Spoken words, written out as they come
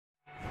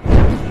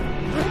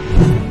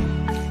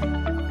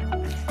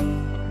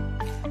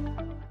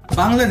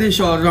Bangladesh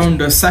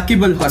all-rounder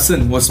Shakib AL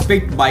Hasan was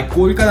picked by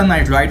Kolkata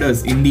Knight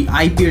Riders in the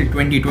IPL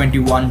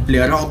 2021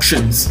 player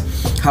auctions.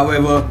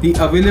 However, the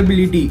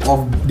availability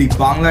of the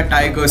Bangla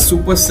Tigers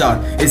superstar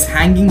is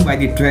hanging by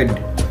the thread.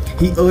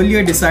 He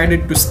earlier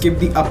decided to skip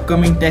the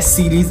upcoming test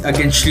series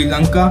against Sri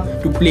Lanka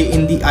to play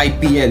in the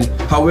IPL.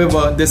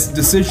 However, this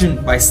decision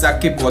by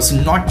Shakib was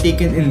not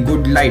taken in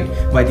good light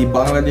by the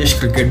Bangladesh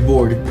Cricket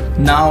Board.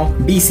 Now,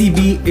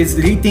 BCB is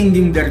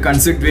rethinking their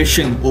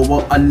consideration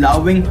over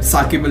allowing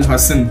Shakib AL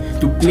Hasan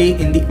to play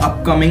in the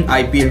upcoming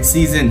IPL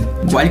season.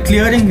 While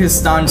clearing his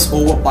stance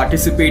over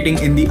participating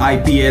in the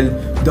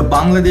IPL, the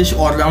Bangladesh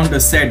all-rounder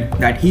said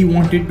that he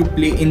wanted to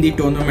play in the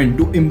tournament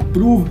to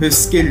improve his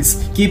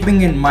skills,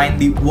 keeping in mind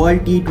the World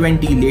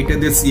T20 later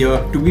this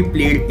year to be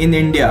played in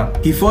India.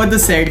 He further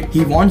said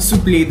he wants to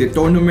play the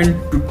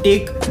tournament to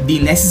take the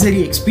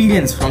necessary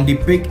experience from the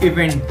big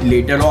event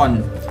later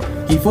on.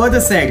 He further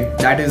said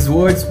that his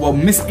words were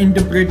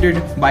misinterpreted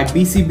by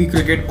BCB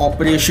Cricket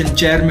Operation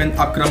Chairman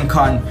Akram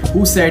Khan,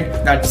 who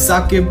said that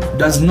Shakib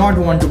does not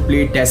want to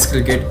play Test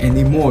cricket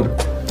anymore.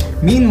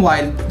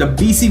 Meanwhile, the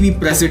BCB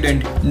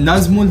president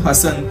Nazmul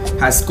Hasan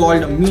has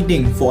called a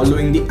meeting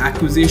following the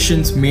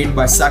accusations made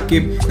by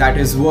Shakib that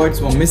his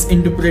words were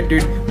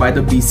misinterpreted by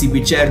the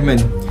BCB chairman.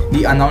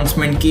 The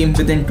announcement came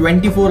within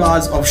 24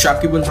 hours of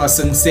Shakib AL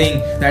Hasan saying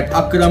that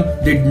Akram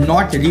did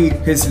not read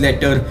his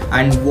letter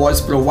and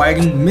was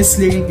providing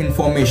misleading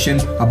information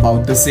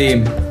about the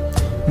same.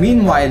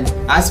 Meanwhile,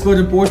 as per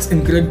reports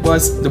in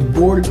CricBuzz, the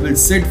board will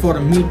sit for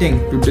a meeting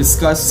to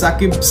discuss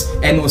Shakib's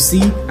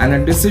NOC and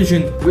a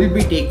decision will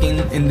be taken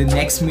in the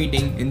next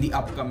meeting in the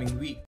upcoming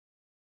week.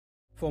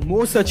 For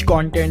more such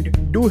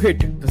content, do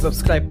hit the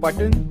subscribe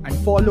button and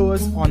follow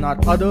us on our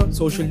other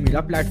social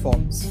media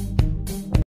platforms.